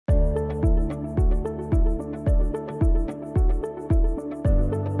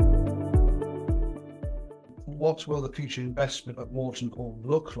what will the future investment at Moreton Hall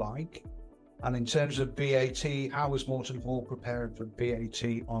look like? And in terms of VAT, how is Moreton Hall prepared for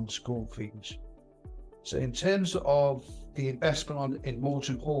VAT on school fees? So in terms of the investment in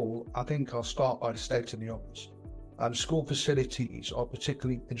Moreton Hall, I think I'll start by stating the obvious. School facilities are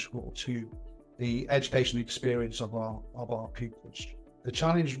particularly integral to the educational experience of our pupils. The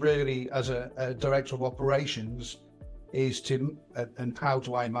challenge really as a director of operations is to, and how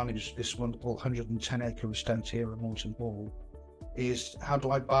do I manage this wonderful 110-acre estate here at Moreton Hall, is how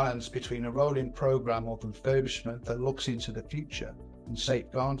do I balance between a rolling programme of refurbishment that looks into the future and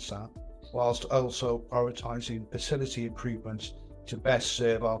safeguards that, whilst also prioritising facility improvements to best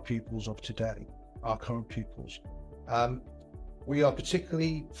serve our pupils of today, our current pupils. We are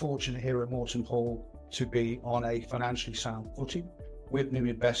particularly fortunate here at Moreton Hall to be on a financially sound footing with new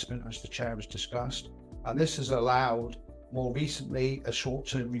investment, as the Chair has discussed, and this has allowed more recently a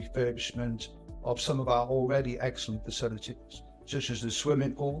short-term refurbishment of some of our already excellent facilities, such as the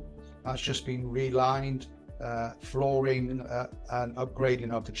swimming pool that's just been relined, flooring and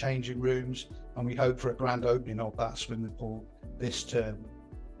upgrading of the changing rooms, and we hope for a grand opening of that swimming pool this term.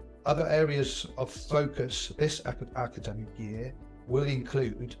 Other areas of focus this academic year will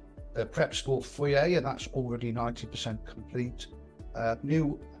include the prep school foyer, and that's already 90% complete,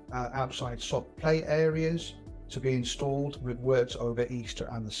 new outside soft play areas to be installed with works over Easter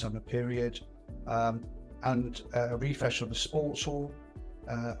and the summer period, and a refresh of the sports hall,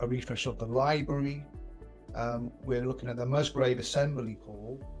 a refresh of the library. We're looking at the Musgrave Assembly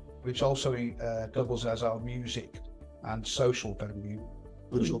Hall, which also doubles as our music and social venue,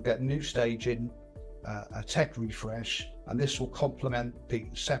 which will get new staging, a tech refresh, and this will complement the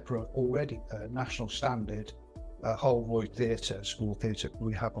separate already national standard Holroyd Theatre, school theatre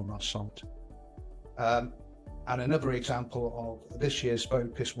we have on our site. And another example of this year's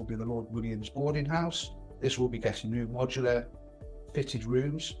focus will be the Lord Williams boarding house. This will be getting new modular fitted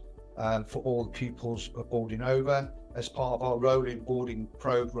rooms for all the pupils boarding over as part of our rolling boarding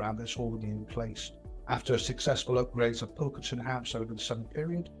programme that's already in place after successful upgrades of Pilkington House over the summer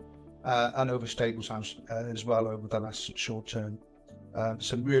period and over Stables House as well over the last short term.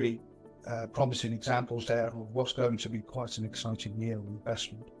 Some really promising examples there of what's going to be quite an exciting year of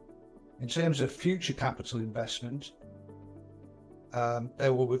investment. In terms of future capital investment,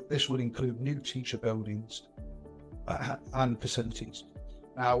 this will include new teacher buildings and facilities.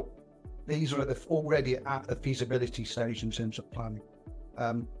 Now, these are already at the feasibility stage in terms of planning,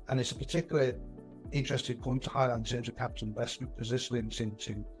 and it's a particular interesting point to highlight in terms of capital investment, because this links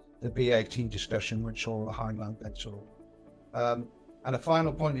into the VAT discussion, which I'll highlight later on. And a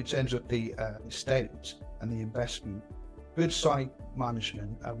final point in terms of the estate and the investment, good site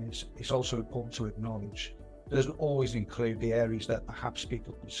management, it's also important to acknowledge, doesn't always include the areas that perhaps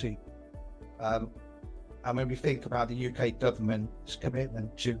people can see. And when we think about the UK government's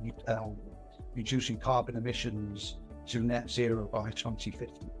commitment to reducing carbon emissions to net zero by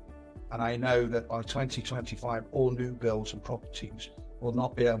 2050, and I know that by 2025, all new builds and properties will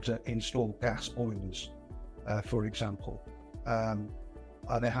not be able to install gas boilers, for example. And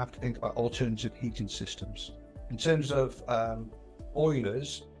they have to think about alternative heating systems. In terms of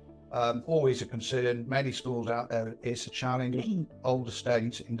boilers, always a concern. Many schools out there, it's a challenge. Older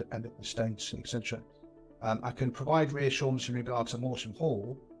estates, independent estates, etc. I can provide reassurance in regard to Moreton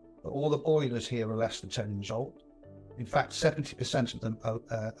Hall that all the boilers here are less than 10 years old. In fact, 70% of them are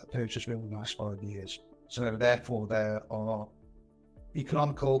purchased within the last 5 years. So therefore, they are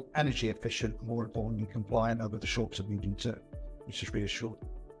economical, energy efficient, and more importantly, compliant over the short to medium term, which is reassuring.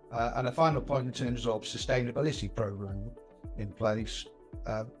 And a final point in terms of sustainability programme in place,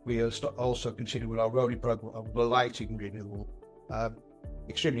 we are also continuing with our rolling programme of the lighting renewal.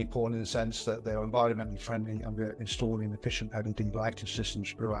 Extremely important in the sense that they are environmentally friendly, and we're installing efficient LED lighting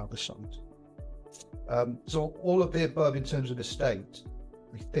systems throughout the site. So all of the above in terms of estate,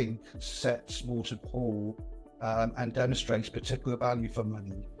 we think sets Moreton Hall and demonstrates particular value for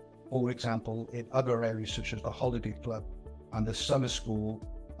money. For example, in other areas such as the Holiday Club and the summer school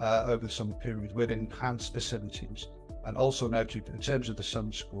over the summer period with enhanced facilities. And also noted in terms of the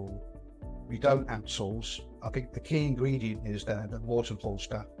summer school, we don't outsource. I think the key ingredient is that Moreton Hall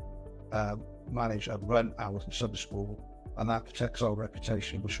staff manage and run our summer school, and that protects our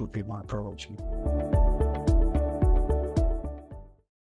reputation, which would be my priority.